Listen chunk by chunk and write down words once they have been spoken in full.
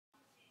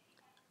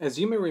As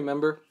you may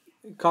remember,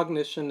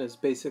 cognition is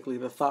basically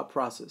the thought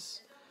process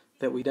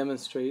that we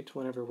demonstrate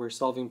whenever we're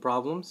solving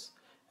problems,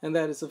 and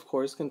that is, of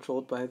course,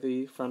 controlled by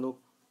the frontal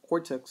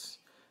cortex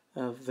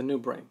of the new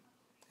brain.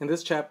 In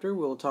this chapter,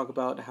 we'll talk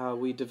about how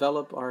we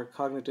develop our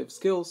cognitive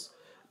skills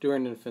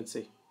during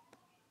infancy.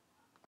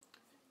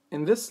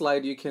 In this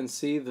slide, you can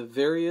see the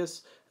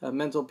various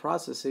mental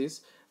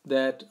processes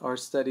that are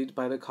studied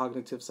by the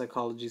cognitive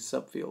psychology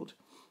subfield.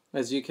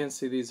 As you can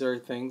see, these are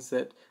things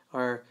that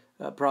are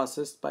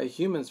processed by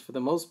humans for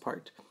the most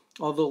part.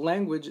 Although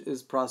language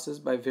is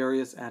processed by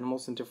various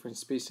animals in different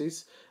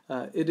species,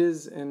 it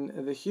is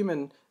in the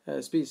human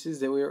species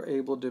that we are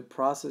able to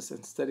process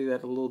and study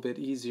that a little bit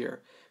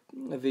easier.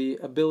 The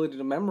ability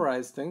to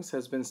memorize things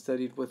has been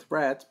studied with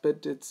rats,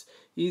 but it's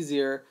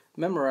easier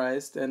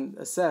memorized and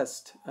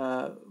assessed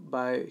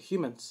by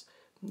humans.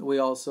 We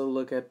also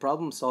look at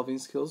problem-solving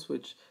skills,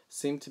 which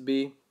seem to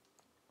be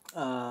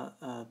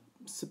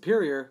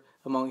superior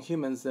among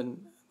humans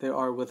than they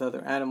are with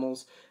other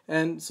animals,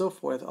 and so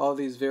forth. All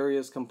these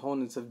various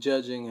components of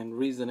judging and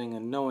reasoning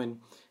and knowing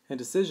and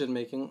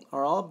decision-making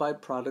are all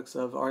byproducts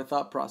of our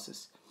thought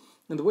process.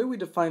 And the way we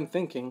define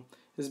thinking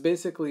is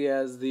basically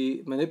as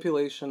the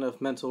manipulation of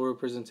mental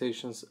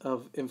representations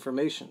of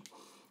information.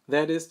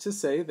 That is to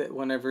say that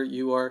whenever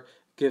you are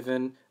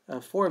given a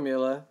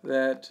formula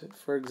that,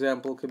 for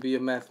example, could be a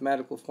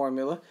mathematical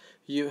formula,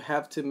 you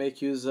have to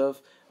make use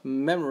of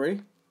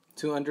memory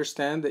to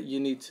understand that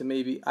you need to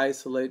maybe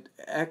isolate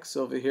X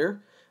over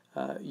here.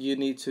 You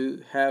need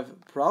to have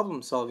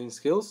problem-solving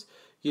skills.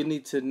 You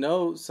need to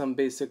know some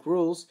basic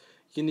rules.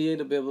 You need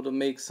to be able to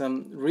make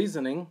some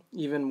reasoning,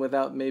 even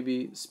without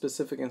maybe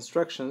specific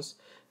instructions.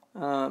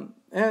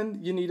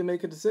 And you need to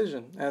make a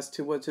decision as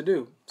to what to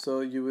do.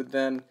 So you would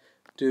then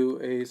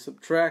do a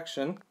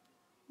subtraction,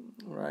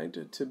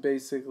 right, to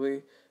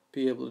basically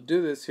be able to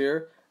do this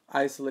here.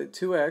 Isolate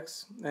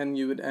 2x, and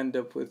you would end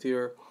up with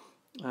your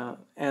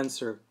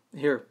answer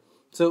here.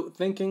 So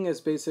thinking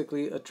is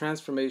basically a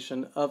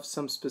transformation of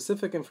some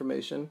specific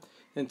information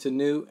into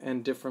new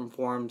and different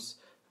forms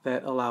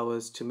that allow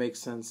us to make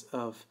sense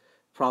of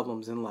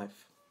problems in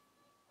life.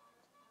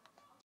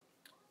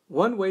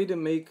 One way to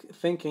make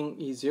thinking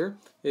easier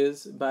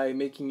is by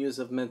making use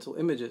of mental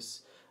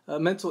images. A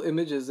mental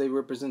image is a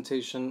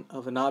representation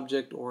of an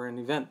object or an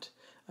event.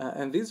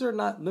 And these are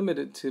not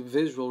limited to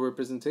visual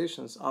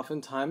representations.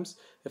 Oftentimes,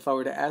 if I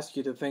were to ask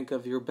you to think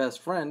of your best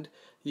friend,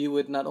 you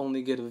would not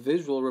only get a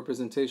visual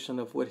representation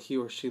of what he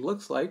or she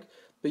looks like,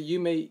 but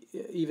you may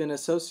even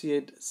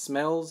associate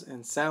smells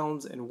and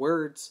sounds and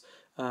words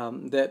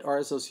that are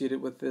associated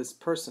with this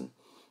person.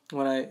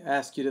 When I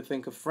ask you to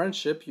think of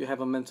friendship, you have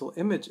a mental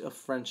image of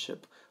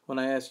friendship. When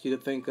I ask you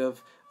to think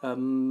of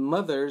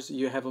mothers,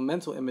 you have a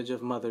mental image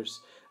of mothers.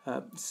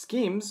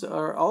 Schemes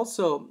are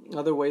also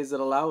other ways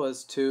that allow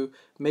us to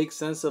make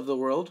sense of the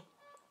world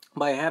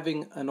by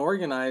having an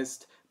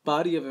organized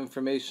body of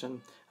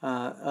information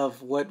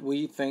of what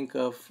we think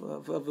of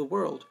the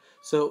world.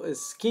 So a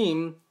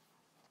scheme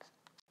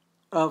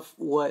of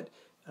what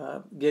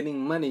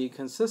getting money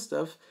consists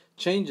of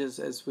changes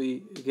as we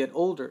get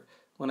older.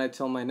 When I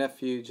tell my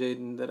nephew,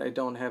 Jaden, that I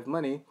don't have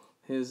money,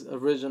 his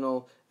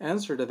original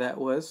answer to that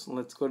was,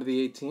 let's go to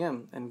the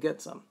ATM and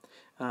get some.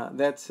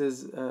 That's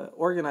his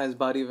organized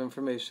body of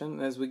information.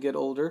 And as we get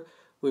older,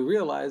 we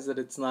realize that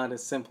it's not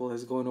as simple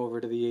as going over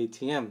to the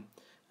ATM.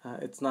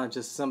 It's not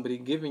just somebody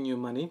giving you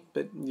money,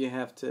 but you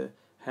have to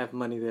have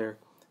money there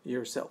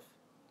yourself.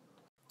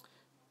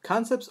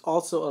 Concepts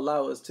also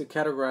allow us to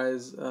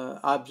categorize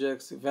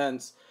objects,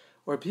 events,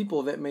 or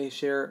people that may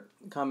share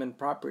common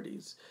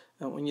properties.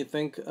 When you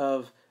think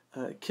of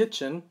a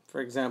kitchen, for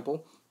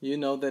example, you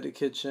know that a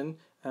kitchen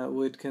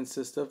would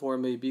consist of or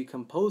may be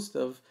composed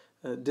of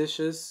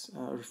dishes,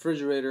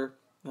 refrigerator,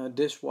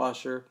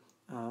 dishwasher,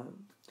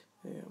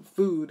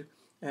 food,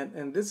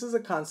 and this is a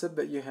concept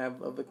that you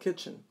have of a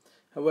kitchen.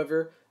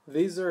 However,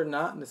 these are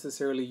not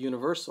necessarily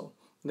universal.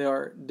 There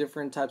are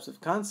different types of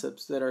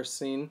concepts that are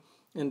seen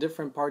in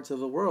different parts of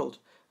the world.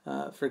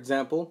 For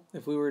example,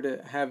 if we were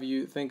to have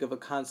you think of a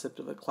concept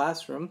of a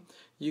classroom,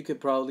 you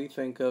could probably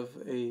think of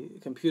a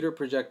computer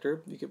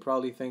projector, you could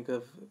probably think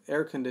of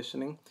air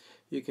conditioning,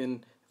 you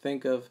can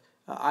think of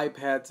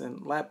iPads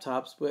and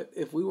laptops, but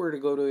if we were to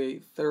go to a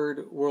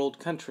third world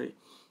country,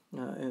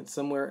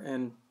 somewhere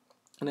in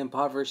an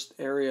impoverished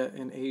area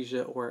in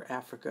Asia or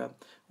Africa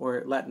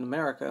or Latin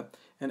America,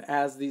 and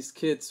as these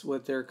kids,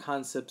 what their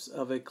concepts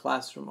of a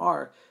classroom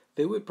are,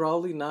 they would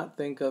probably not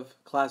think of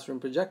classroom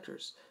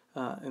projectors.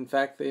 In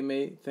fact, they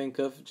may think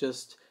of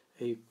just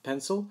a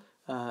pencil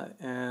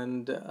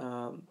and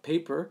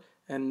paper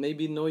and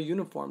maybe no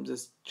uniforms,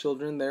 as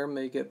children there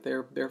may get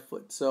there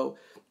barefoot. So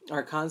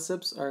our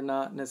concepts are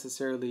not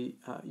necessarily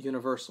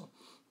universal,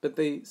 but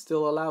they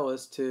still allow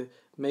us to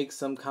make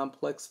some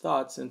complex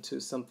thoughts into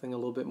something a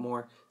little bit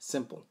more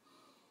simple.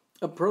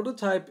 A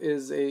prototype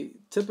is a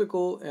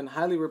typical and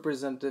highly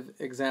representative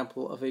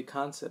example of a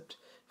concept.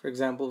 For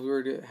example, if we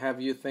were to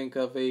have you think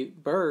of a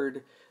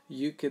bird,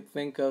 you could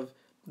think of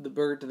the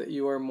bird that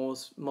you are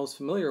most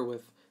familiar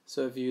with.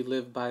 So if you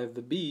live by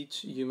the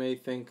beach, you may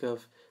think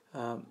of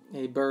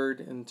a bird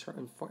in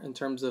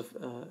terms of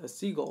a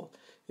seagull.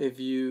 If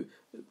you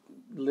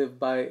live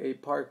by a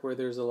park where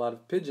there's a lot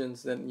of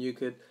pigeons, then you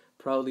could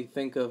probably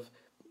think of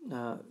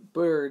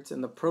birds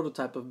and the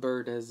prototype of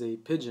bird as a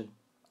pigeon,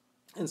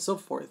 and so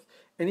forth.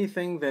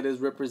 Anything that is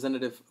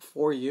representative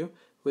for you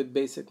would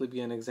basically be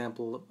an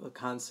example of a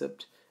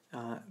concept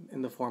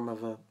in the form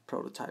of a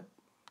prototype.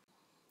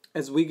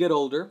 As we get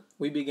older,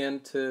 we begin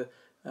to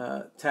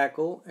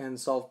tackle and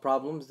solve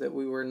problems that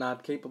we were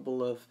not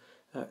capable of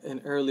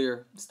in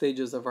earlier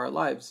stages of our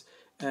lives.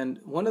 And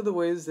one of the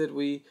ways that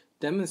we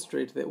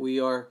demonstrate that we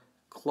are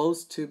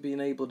close to being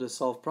able to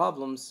solve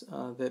problems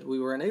that we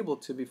were unable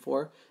to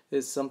before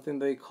is something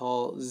they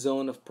call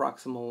zone of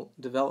proximal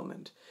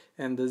development.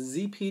 And the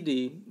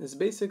ZPD is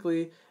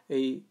basically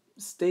a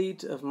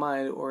state of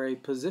mind or a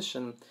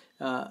position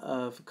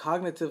of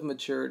cognitive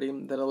maturity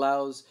that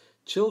allows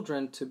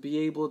children to be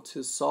able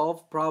to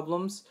solve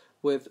problems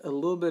with a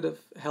little bit of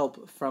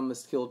help from a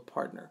skilled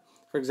partner.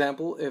 For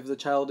example, if the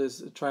child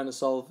is trying to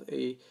solve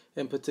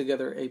and put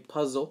together a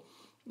puzzle,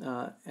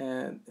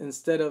 and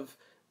instead of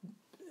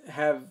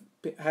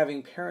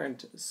having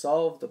parent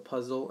solve the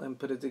puzzle and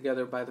put it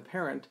together by the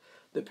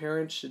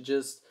parent should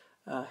just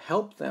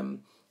help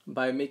them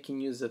by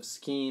making use of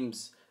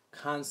schemes,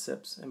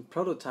 concepts, and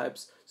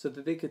prototypes so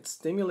that they could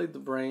stimulate the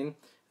brain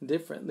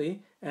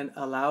differently and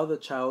allow the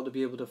child to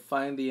be able to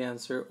find the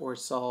answer or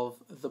solve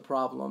the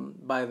problem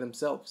by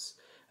themselves.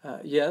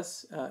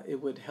 Yes,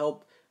 it would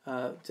help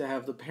to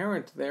have the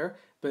parent there,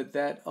 but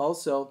that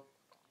also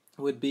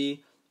would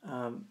be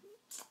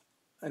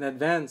an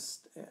advance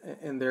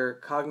in their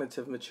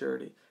cognitive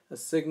maturity, a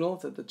signal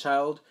that the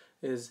child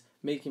is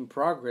making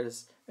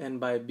progress, and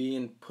by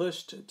being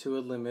pushed to a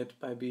limit,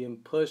 by being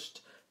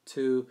pushed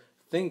to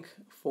think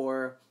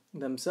for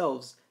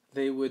themselves,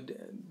 they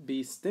would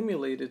be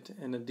stimulated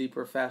in a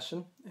deeper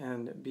fashion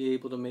and be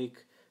able to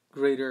make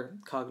greater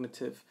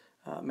cognitive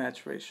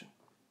maturation.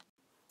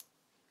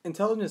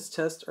 Intelligence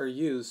tests are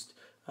used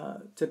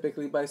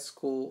typically by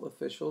school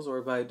officials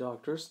or by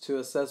doctors to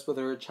assess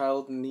whether a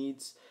child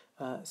needs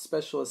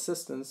special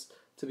assistance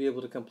to be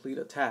able to complete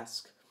a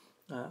task.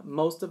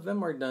 Most of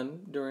them are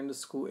done during the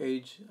school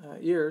age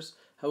years.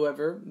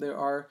 However, there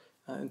are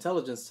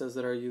intelligence tests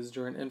that are used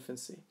during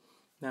infancy.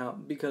 Now,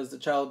 because the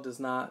child does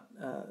not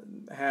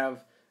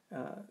have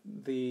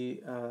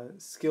the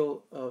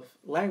skill of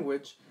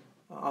language,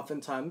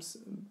 oftentimes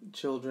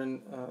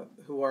children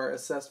who are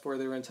assessed for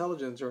their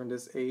intelligence during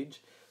this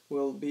age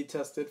will be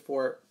tested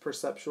for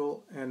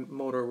perceptual and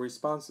motor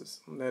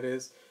responses. That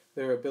is,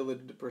 their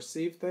ability to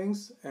perceive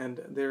things and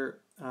their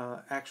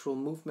actual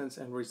movements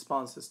and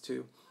responses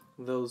to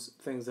those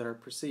things that are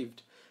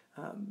perceived.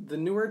 The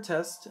newer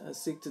tests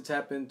seek to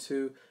tap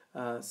into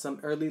some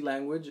early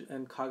language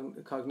and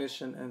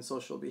cognition and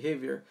social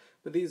behavior,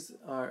 but these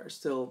are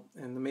still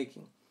in the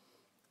making.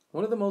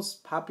 One of the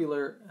most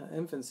popular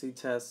infancy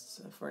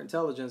tests for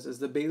intelligence is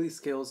the Bailey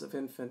Scales of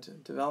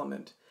Infant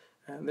Development,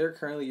 and they're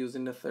currently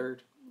using the 3rd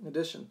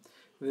edition.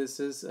 This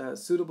is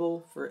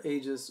suitable for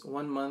ages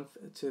 1 month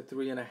to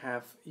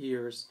 3.5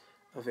 years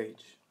of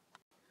age.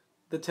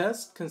 The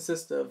test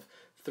consists of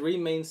 3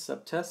 main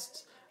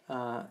subtests,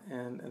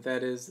 and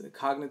that is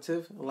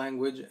cognitive,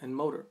 language, and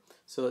motor.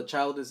 So a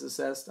child is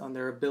assessed on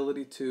their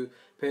ability to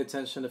pay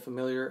attention to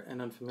familiar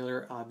and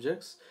unfamiliar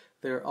objects.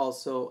 They're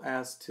also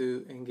asked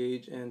to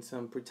engage in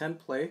some pretend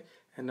play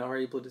and are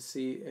able to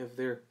see if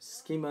their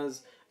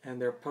schemas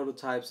and their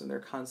prototypes and their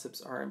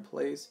concepts are in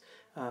place.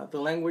 The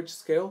language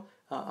scale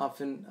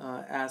often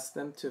asks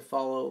them to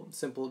follow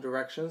simple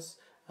directions.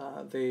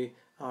 They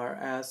are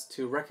asked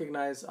to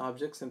recognize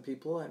objects and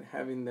people and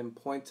having them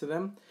point to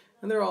them.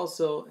 And they're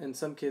also, in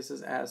some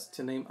cases, asked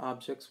to name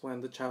objects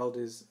when the child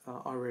is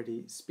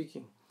already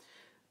speaking.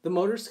 The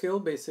motor scale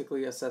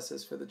basically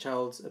assesses for the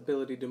child's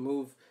ability to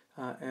move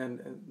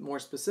and more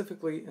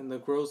specifically in the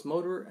gross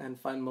motor and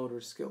fine motor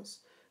skills.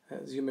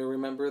 As you may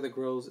remember, the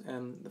gross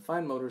and the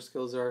fine motor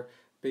skills are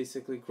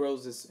basically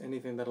gross is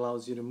anything that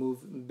allows you to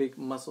move big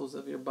muscles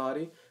of your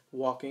body,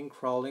 walking,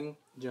 crawling,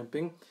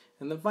 jumping.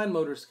 And the fine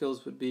motor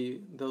skills would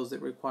be those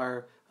that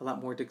require a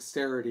lot more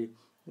dexterity.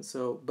 And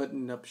so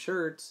buttoning up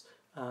shirts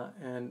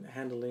and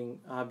handling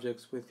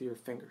objects with your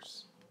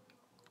fingers.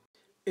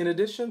 In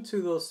addition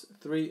to those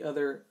 3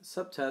 other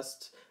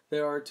subtests,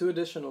 there are 2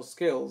 additional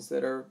scales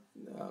that are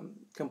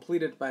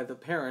completed by the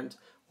parent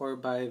or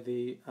by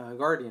the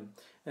guardian.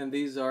 And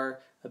these are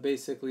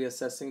basically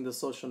assessing the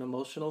social and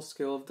emotional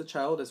skill of the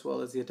child as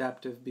well as the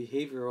adaptive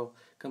behavioral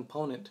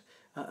component.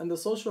 And the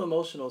social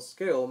emotional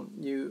scale,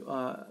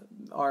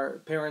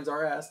 parents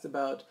are asked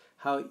about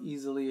how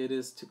easily it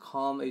is to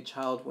calm a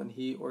child when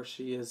he or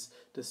she is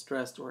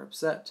distressed or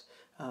upset.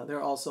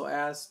 They're also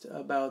asked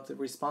about the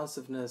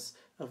responsiveness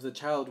of the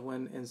child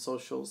when in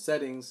social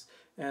settings,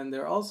 and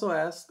they're also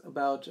asked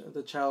about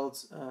the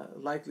child's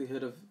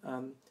likelihood of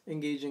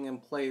engaging in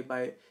play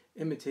by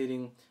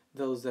imitating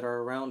those that are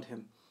around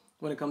him.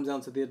 When it comes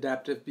down to the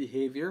adaptive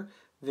behavior,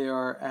 they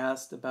are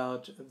asked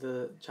about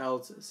the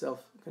child's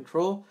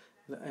self-control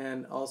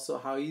and also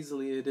how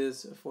easily it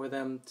is for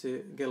them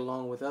to get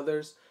along with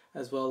others,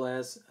 as well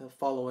as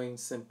following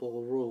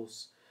simple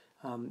rules.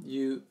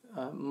 You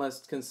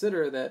must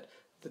consider that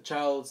the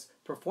child's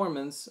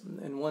performance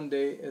in one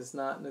day is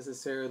not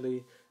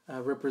necessarily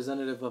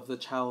representative of the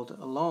child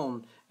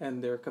alone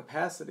and their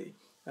capacity.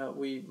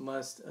 We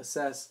must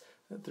assess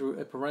through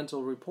a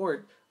parental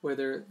report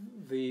whether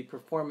the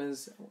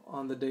performance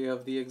on the day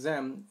of the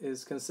exam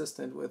is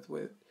consistent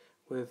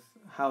with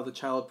how the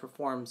child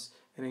performs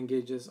and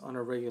engages on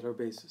a regular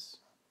basis.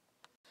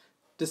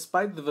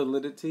 Despite the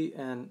validity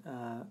and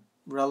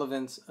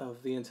relevance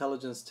of the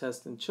intelligence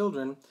test in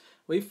children,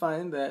 we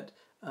find that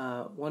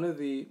one of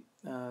the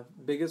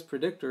biggest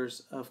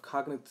predictors of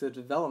cognitive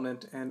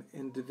development and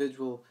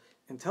individual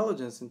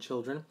intelligence in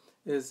children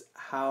is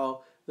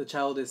how the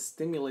child is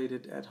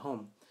stimulated at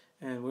home.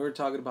 And we were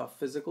talking about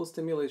physical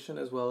stimulation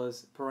as well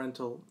as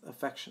parental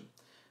affection.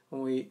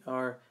 When we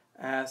are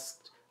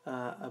asked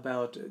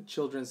about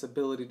children's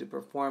ability to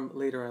perform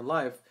later in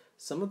life,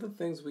 some of the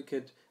things we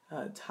could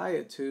tie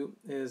it to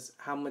is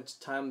how much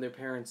time their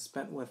parents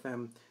spent with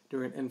them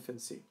during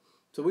infancy.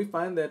 So we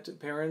find that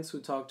parents who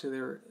talk to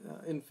their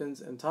infants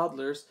and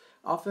toddlers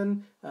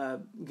often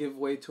give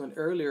way to an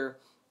earlier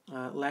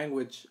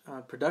language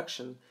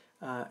production,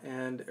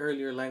 and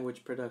earlier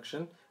language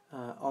production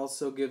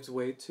also gives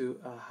way to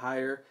a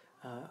higher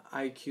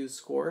IQ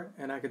score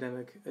and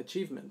academic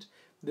achievement.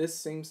 This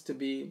seems to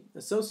be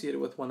associated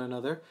with one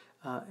another,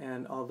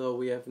 and although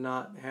we have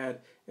not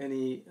had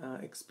any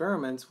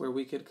experiments where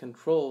we could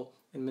control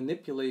and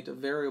manipulate a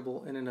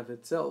variable in and of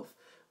itself,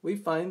 we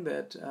find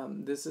that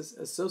this is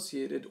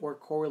associated or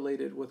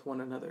correlated with one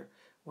another.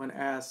 When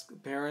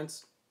asked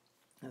parents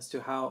as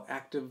to how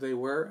active they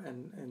were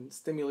and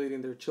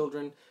stimulating their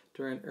children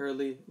during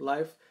early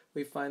life,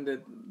 we find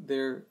that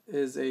there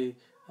is a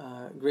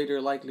greater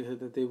likelihood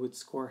that they would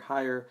score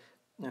higher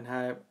and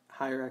have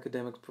higher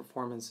academic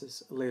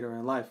performances later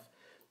in life.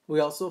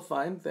 We also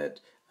find that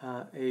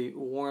a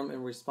warm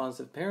and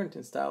responsive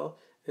parenting style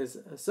is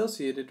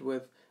associated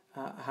with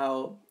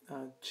how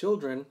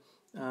children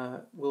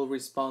will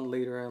respond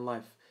later in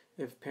life.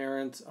 If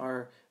parents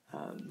are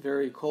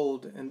very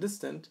cold and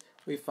distant,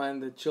 we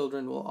find that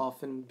children will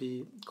often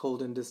be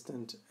cold and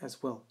distant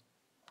as well.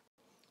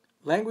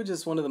 Language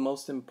is one of the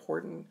most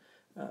important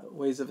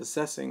ways of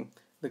assessing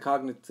the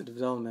cognitive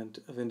development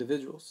of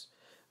individuals.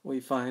 We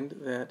find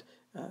that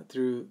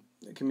through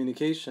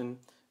communication,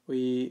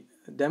 we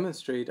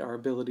demonstrate our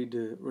ability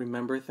to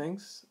remember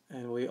things,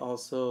 and we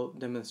also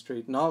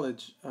demonstrate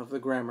knowledge of the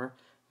grammar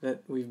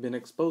that we've been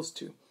exposed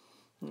to.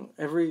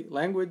 Every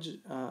language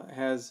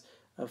has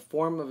a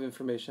form of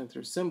information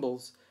through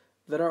symbols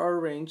that are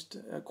arranged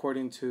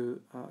according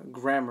to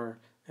grammar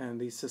and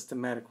these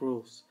systematic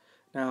rules.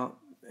 Now,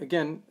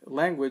 again,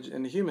 language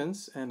in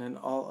humans and in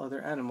all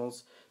other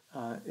animals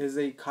is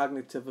a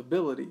cognitive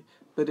ability,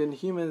 but in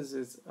humans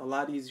it's a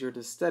lot easier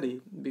to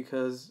study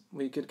because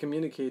we could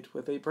communicate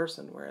with a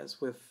person, whereas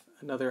with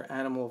another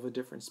animal of a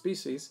different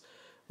species,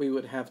 we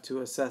would have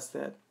to assess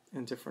that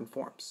in different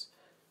forms.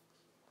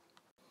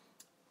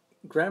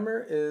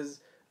 Grammar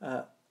is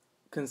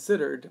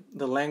considered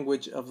the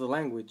language of the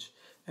language,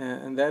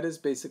 and that is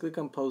basically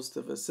composed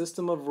of a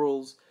system of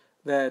rules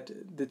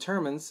that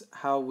determines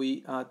how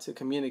we ought to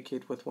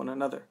communicate with one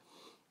another.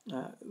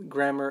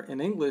 Grammar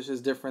in English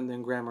is different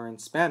than grammar in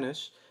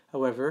Spanish.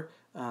 However,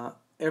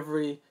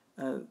 every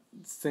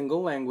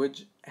single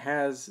language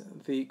has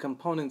the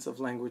components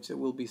of language that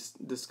we'll be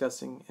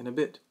discussing in a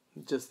bit,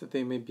 just that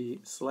they may be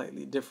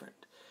slightly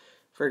different.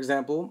 For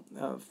example,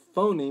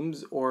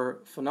 phonemes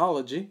or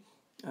phonology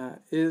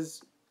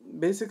is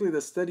basically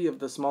the study of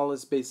the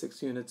smallest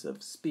basic units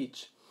of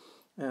speech.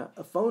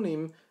 A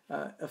phoneme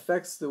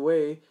affects the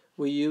way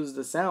we use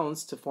the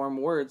sounds to form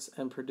words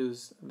and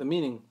produce the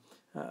meaning.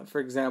 For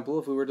example,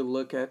 if we were to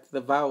look at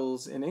the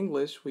vowels in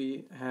English,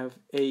 we have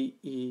A,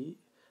 E,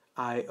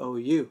 I, O,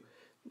 U.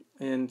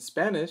 In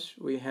Spanish,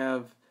 we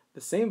have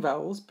the same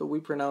vowels, but we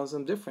pronounce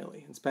them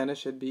differently. In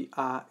Spanish, it'd be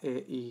A,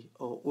 E,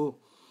 I, O, U.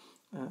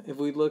 If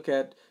we look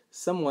at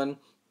someone,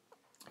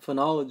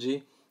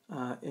 phonology,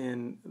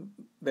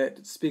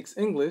 that speaks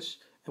English,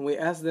 and we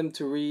ask them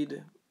to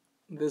read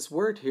this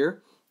word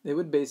here, it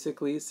would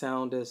basically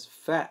sound as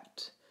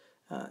fat.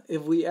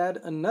 If we add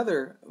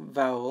another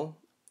vowel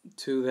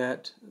to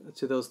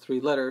those three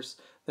letters,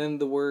 then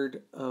the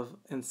word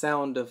and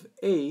sound of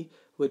A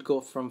would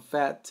go from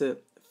fat to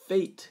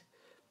fate.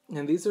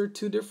 And these are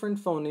two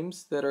different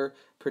phonemes that are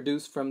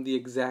produced from the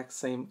exact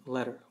same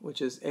letter,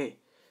 which is A.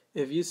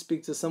 If you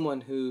speak to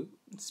someone who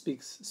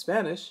speaks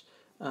Spanish,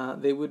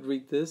 they would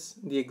read this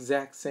the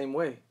exact same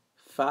way,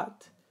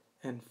 fat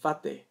and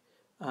fate.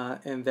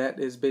 And that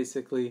is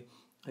basically,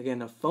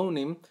 again, a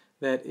phoneme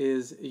that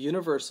is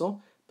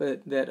universal,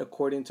 but that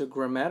according to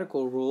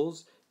grammatical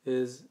rules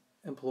is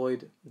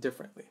employed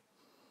differently.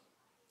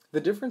 The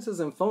differences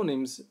in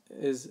phonemes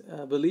is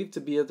believed to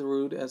be at the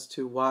root as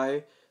to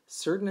why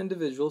certain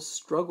individuals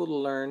struggle to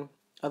learn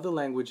other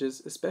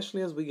languages,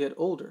 especially as we get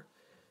older.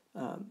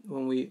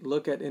 When we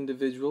look at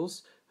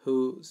individuals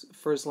whose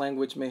first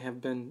language may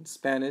have been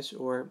Spanish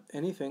or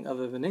anything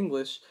other than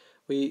English,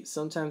 we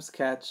sometimes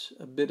catch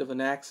a bit of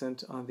an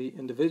accent on the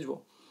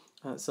individual.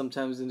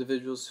 Sometimes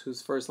individuals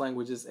whose first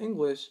language is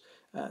English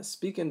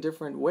speak in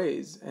different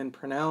ways and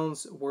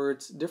pronounce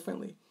words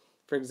differently.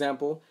 For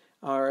example,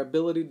 our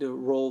ability to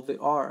roll the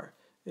R.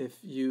 If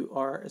you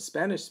are a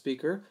Spanish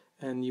speaker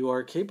and you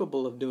are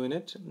capable of doing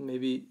it,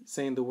 maybe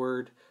saying the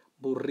word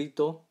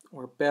burrito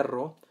or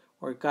perro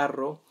or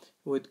carro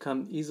would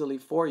come easily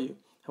for you.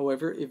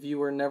 However, if you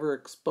were never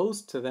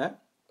exposed to that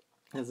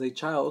as a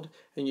child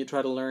and you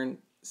try to learn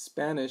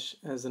Spanish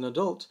as an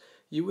adult,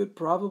 you would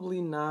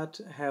probably not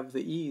have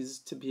the ease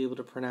to be able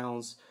to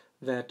pronounce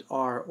that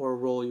R or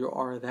roll your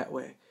R that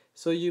way.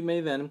 So you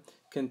may then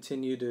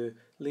continue to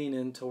lean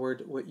in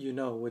toward what you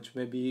know, which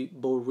may be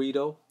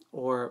burrito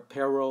or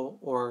perro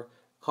or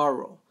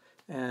carro.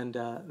 And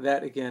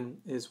that again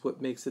is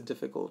what makes it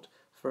difficult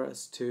for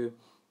us to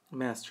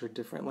master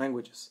different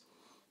languages.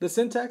 The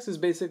syntax is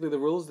basically the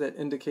rules that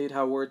indicate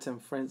how words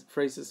and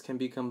phrases can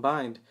be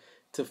combined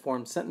to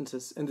form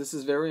sentences. And this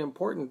is very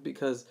important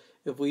because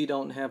if we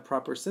don't have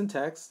proper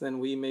syntax, then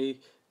we may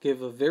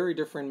give a very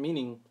different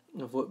meaning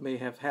of what may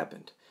have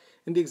happened.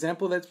 In the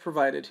example that's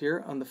provided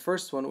here, on the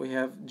first one, we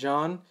have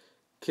John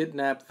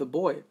kidnapped the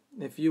boy.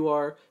 If you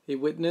are a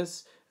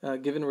witness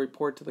given a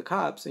report to the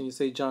cops and you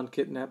say John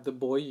kidnapped the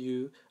boy,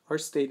 you are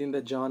stating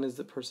that John is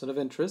the person of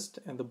interest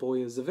and the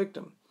boy is the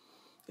victim.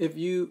 If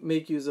you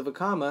make use of a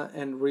comma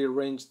and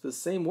rearrange the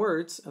same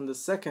words on the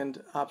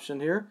second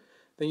option here,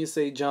 then you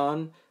say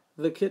John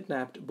the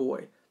kidnapped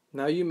boy.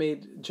 Now you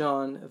made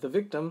John the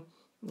victim,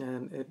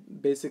 and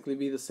it basically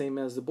be the same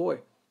as the boy.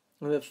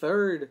 In the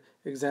third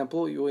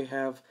example, you will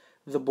have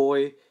the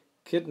boy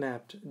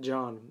kidnapped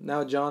John.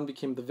 Now John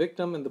became the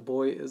victim, and the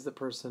boy is the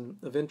person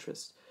of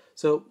interest.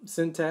 So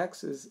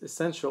syntax is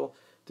essential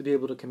to be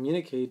able to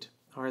communicate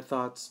our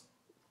thoughts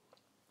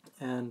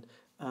and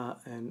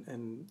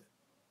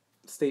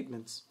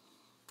statements.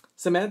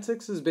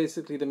 Semantics is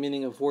basically the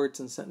meaning of words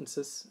and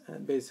sentences,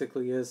 and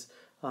basically is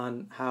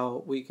on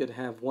how we could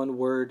have one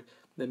word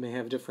that may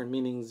have different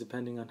meanings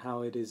depending on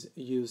how it is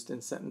used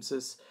in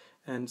sentences.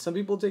 And some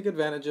people take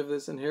advantage of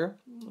this in here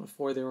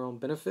for their own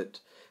benefit.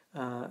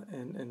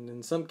 And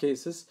in some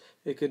cases,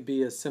 it could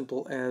be as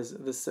simple as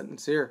this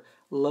sentence here.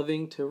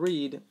 Loving to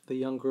read, the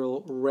young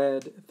girl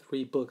read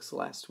 3 books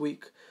last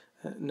week.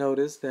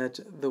 Notice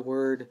that the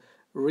word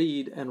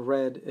read and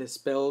read is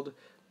spelled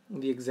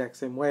the exact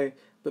same way,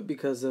 but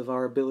because of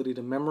our ability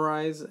to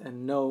memorize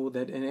and know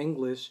that in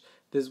English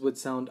this would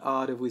sound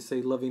odd if we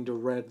say loving to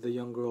read, the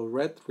young girl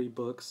read 3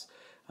 books,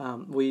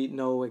 we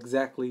know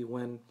exactly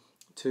when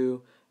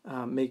to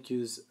make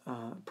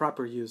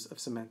proper use of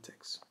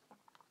semantics.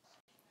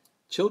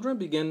 Children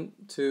begin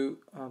to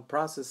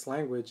process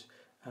language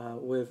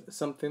with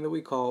something that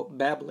we call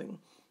babbling.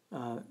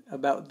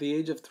 About the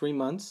age of 3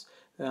 months,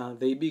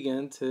 they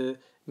begin to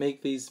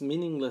make these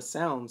meaningless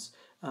sounds.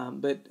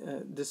 But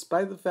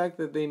despite the fact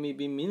that they may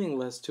be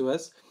meaningless to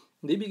us,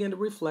 they begin to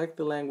reflect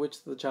the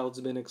language that the child's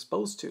been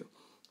exposed to.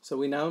 So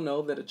we now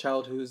know that a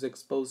child who's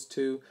exposed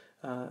to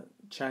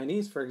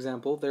Chinese, for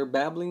example, their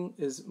babbling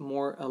is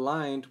more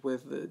aligned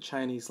with the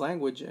Chinese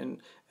language and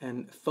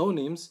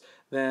phonemes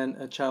than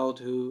a child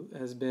who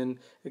has been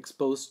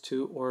exposed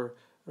to or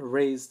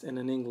raised in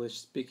an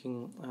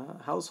English-speaking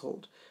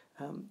household.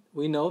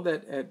 We know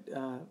that at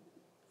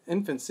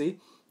infancy,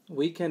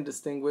 we can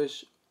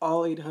distinguish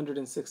all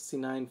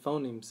 869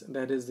 phonemes.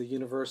 That is the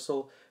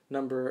universal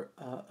number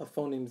of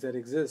phonemes that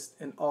exist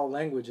in all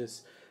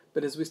languages.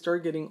 But as we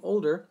start getting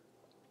older,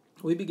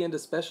 we begin to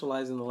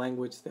specialize in the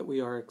language that we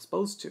are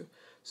exposed to.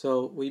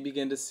 So we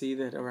begin to see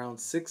that around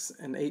 6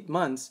 and 8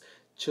 months,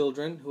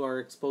 children who are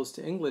exposed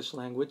to English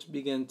language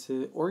begin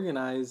to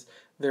organize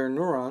their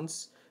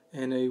neurons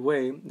in a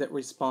way that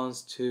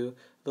responds to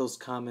those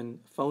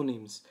common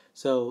phonemes.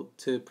 So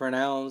to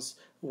pronounce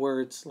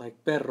words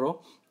like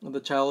perro, the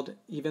child,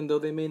 even though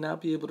they may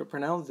not be able to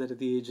pronounce it at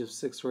the age of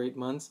 6 or 8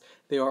 months,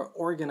 they are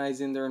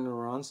organizing their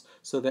neurons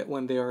so that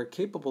when they are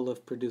capable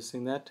of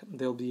producing that,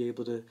 they'll be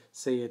able to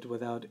say it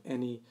without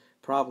any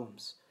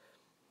problems.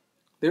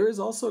 There is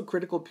also a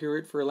critical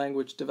period for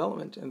language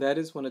development, and that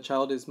is when a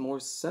child is more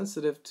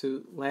sensitive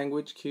to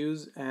language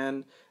cues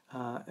and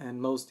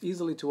most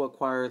easily to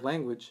acquire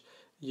language.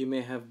 You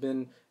may have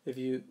been, if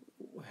you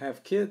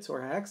have kids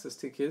or access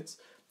to kids,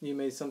 you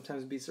may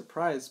sometimes be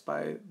surprised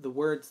by the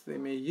words they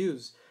may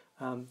use,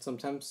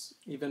 sometimes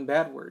even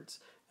bad words.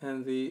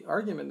 And the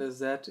argument is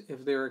that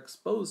if they're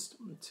exposed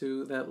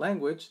to that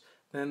language,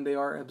 then they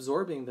are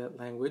absorbing that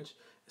language,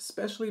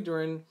 especially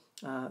during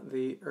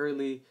the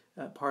early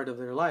part of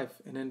their life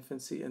in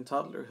infancy and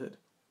toddlerhood.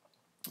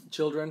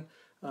 Children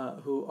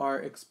who are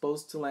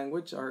exposed to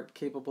language are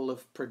capable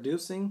of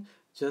producing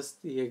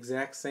just the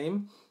exact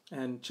same,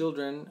 and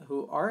children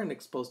who aren't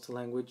exposed to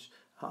language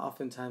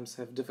oftentimes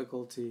have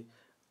difficulty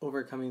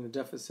overcoming the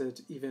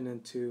deficit even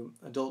into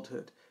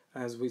adulthood,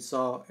 as we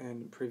saw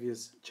in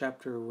previous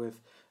chapter with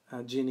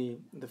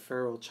Ginny, the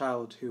feral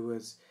child who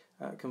was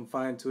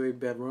confined to a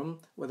bedroom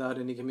without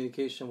any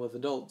communication with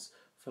adults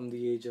from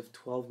the age of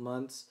 20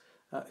 months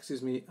to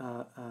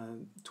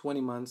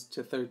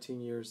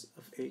 13 years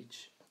of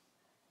age.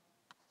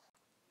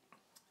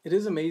 It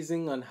is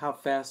amazing on how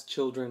fast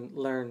children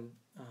learn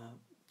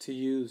to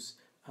use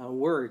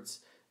words.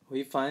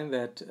 We find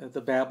that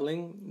the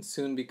babbling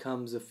soon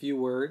becomes a few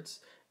words,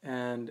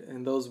 and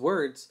in those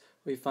words,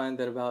 we find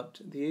that about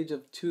the age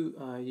of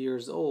 2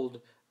 years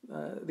old,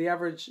 the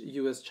average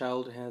U.S.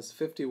 child has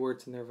 50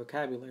 words in their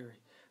vocabulary.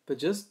 But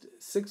just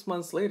 6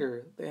 months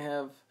later, they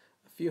have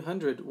a few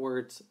hundred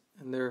words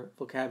in their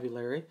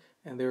vocabulary,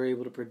 and they're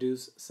able to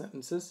produce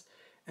sentences.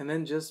 And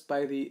then just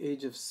by the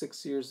age of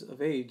 6 years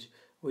of age,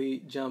 we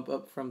jump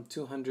up from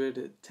 200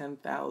 to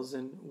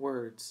 10,000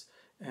 words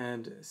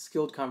and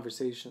skilled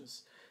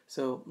conversations.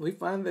 So we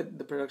find that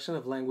the production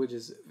of language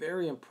is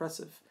very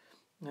impressive.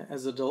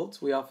 As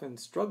adults, we often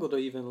struggle to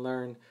even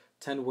learn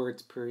 10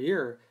 words per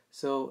year.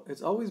 So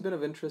it's always been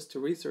of interest to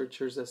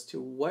researchers as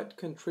to what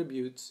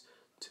contributes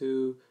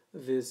to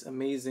this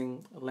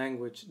amazing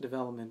language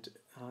development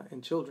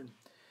in children.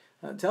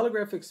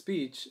 Telegraphic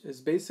speech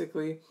is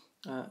basically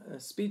a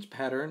speech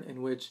pattern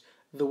in which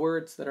the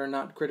words that are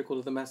not critical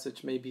to the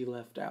message may be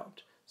left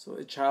out. So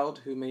a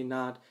child who may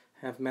not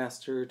have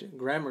mastered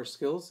grammar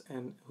skills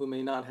and who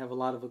may not have a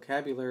lot of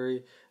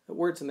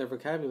words in their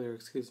vocabulary,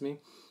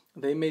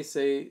 they may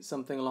say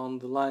something along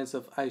the lines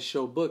of "I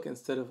show book"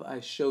 instead of "I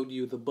showed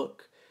you the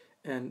book."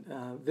 And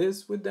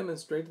this would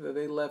demonstrate that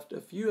they left a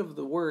few of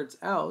the words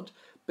out,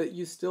 but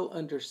you still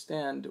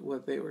understand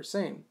what they were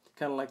saying.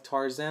 Kind of like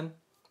Tarzan,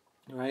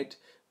 right?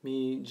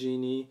 Me,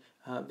 genie.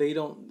 They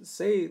don't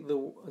say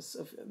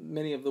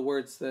many of the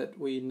words that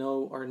we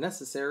know are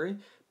necessary,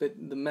 but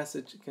the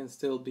message can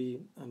still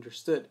be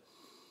understood.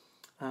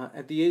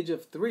 At the age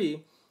of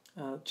 3,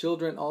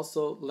 children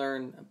also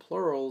learn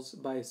plurals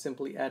by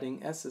simply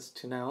adding s's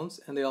to nouns,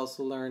 and they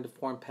also learn to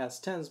form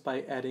past tense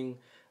by adding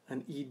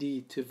an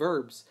ed to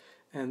verbs.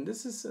 And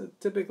this is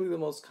typically the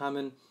most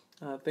common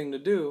thing to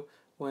do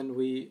when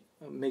we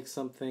make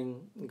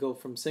something go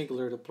from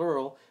singular to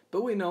plural,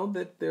 but we know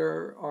that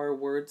there are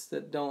words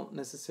that don't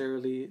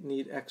necessarily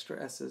need extra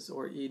s's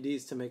or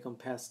eds to make them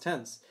past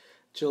tense.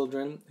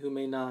 Children who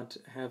may not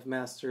have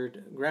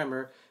mastered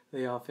grammar,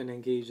 they often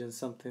engage in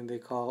something they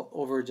call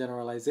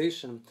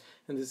overgeneralization,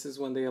 and this is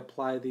when they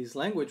apply these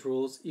language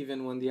rules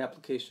even when the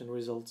application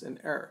results in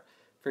error.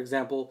 For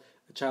example,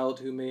 a child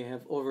who may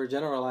have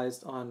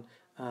overgeneralized on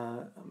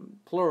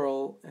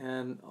plural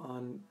and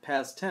on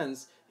past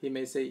tense, he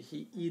may say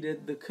he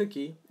eated the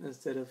cookie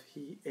instead of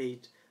he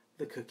ate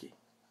the cookie.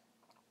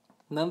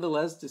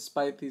 Nonetheless,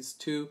 despite these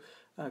two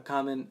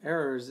common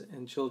errors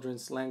in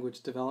children's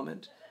language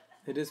development,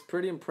 it is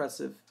pretty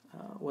impressive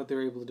what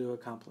they're able to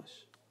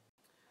accomplish.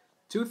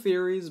 Two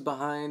theories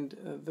behind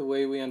the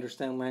way we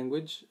understand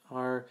language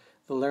are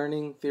the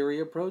learning theory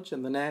approach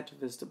and the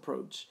nativist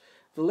approach.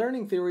 The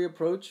learning theory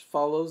approach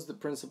follows the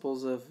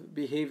principles of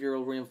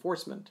behavioral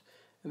reinforcement,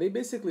 and they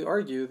basically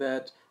argue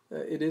that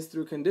it is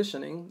through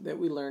conditioning that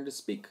we learn to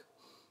speak.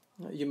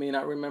 You may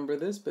not remember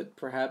this, but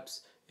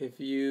perhaps if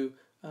you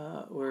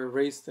were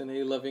raised in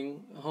a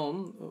loving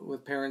home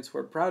with parents who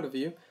are proud of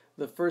you,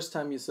 the first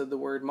time you said the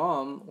word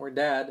mom or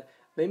dad,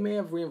 they may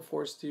have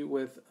reinforced you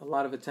with a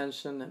lot of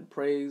attention and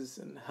praise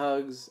and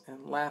hugs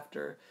and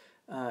laughter.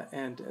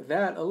 And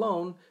that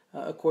alone,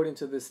 according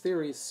to this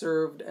theory,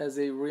 served as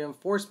a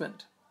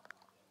reinforcement.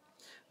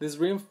 This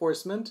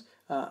reinforcement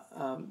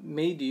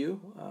made you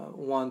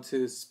want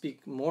to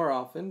speak more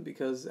often,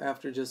 because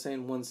after just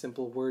saying one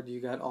simple word, you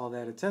got all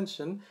that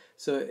attention.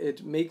 So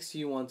it makes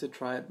you want to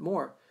try it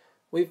more.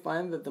 We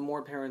find that the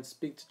more parents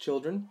speak to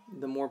children,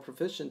 the more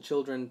proficient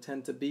children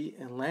tend to be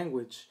in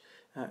language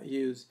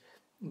use.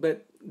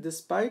 But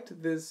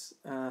despite this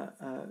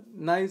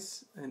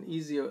nice and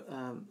easy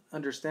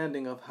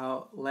understanding of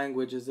how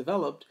language is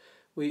developed,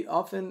 we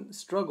often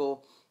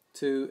struggle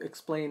to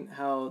explain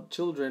how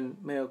children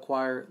may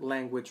acquire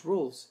language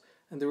rules.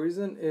 And the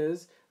reason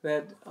is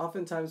that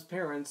oftentimes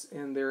parents,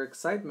 in their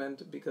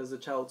excitement because the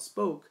child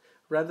spoke,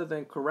 rather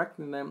than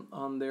correcting them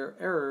on their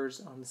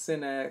errors on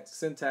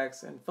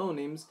syntax and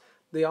phonemes,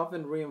 they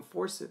often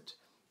reinforce it.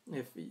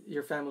 If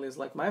your family is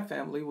like my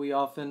family, we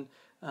often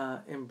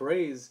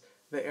embrace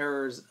the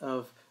errors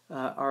of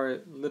our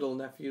little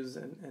nephews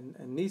and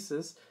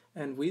nieces,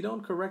 and we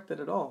don't correct it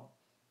at all.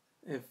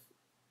 If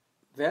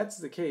that's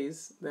the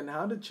case, then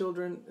how do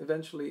children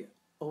eventually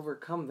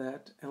overcome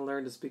that and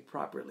learn to speak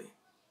properly?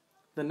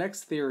 The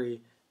next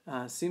theory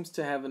seems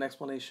to have an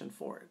explanation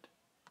for it.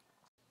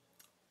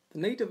 The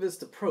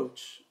nativist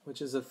approach,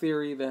 which is a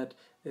theory that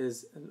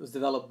was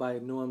developed by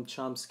Noam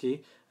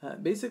Chomsky,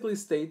 basically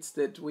states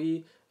that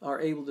we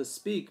are able to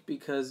speak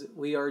because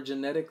we are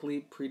genetically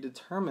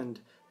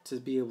predetermined to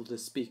be able to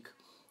speak.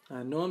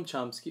 Noam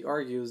Chomsky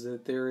argues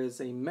that there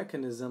is a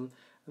mechanism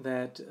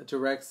that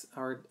directs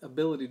our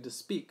ability to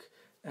speak,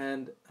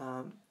 and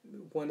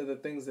one of the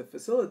things that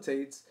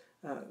facilitates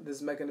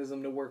this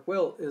mechanism to work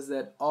well is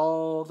that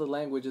all the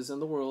languages in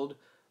the world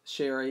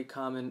share a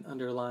common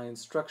underlying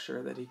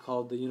structure that he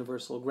called the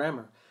universal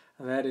grammar.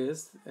 And that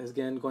is,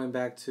 again, going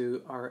back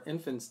to our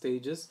infant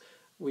stages,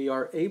 we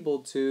are able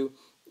to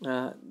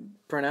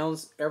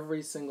pronounce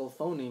every single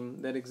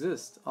phoneme that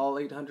exists, all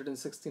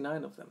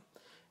 869 of them.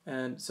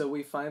 And so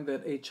we find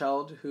that a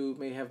child who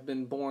may have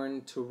been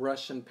born to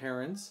Russian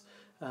parents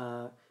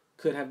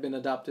could have been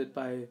adopted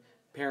by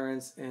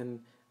parents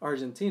in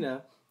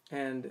Argentina,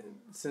 and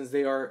since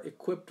they are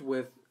equipped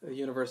with a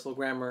universal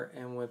grammar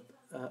and with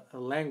a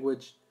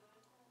language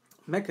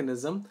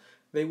mechanism,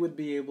 they would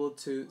be able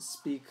to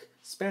speak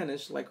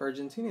Spanish like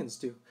Argentinians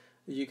do.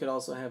 You could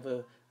also have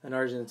an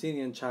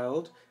Argentinian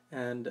child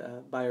and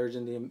by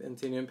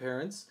Argentinian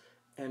parents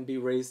and be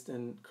raised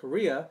in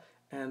Korea,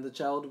 and the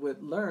child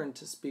would learn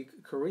to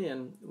speak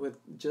Korean with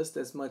just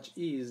as much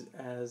ease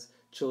as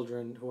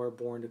children who are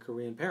born to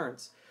Korean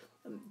parents.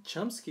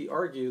 Chomsky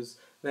argues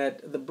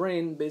that the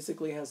brain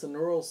basically has a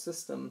neural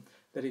system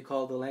that he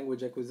called the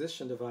language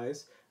acquisition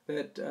device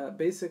that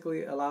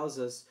basically allows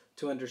us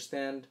to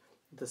understand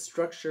the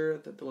structure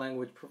that the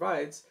language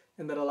provides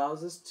and that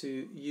allows us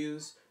to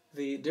use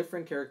the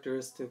different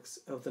characteristics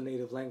of the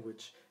native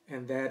language.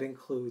 And that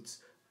includes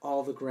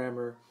all the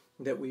grammar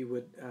that we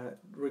would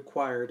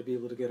require to be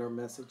able to get our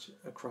message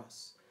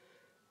across.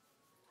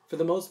 For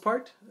the most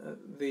part,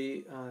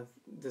 the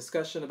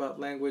discussion about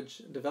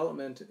language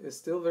development is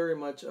still very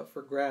much up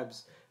for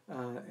grabs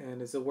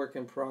and is a work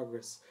in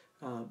progress.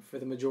 For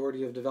the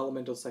majority of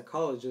developmental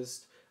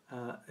psychologists,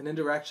 an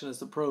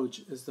interactionist approach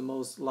is the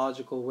most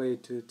logical way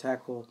to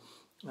tackle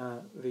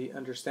the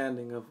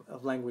understanding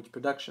of language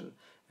production.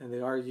 And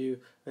they argue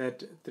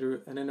that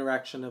through an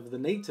interaction of the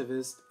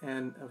nativist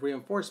and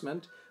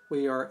reinforcement,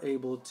 we are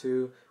able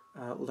to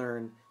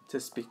learn to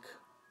speak.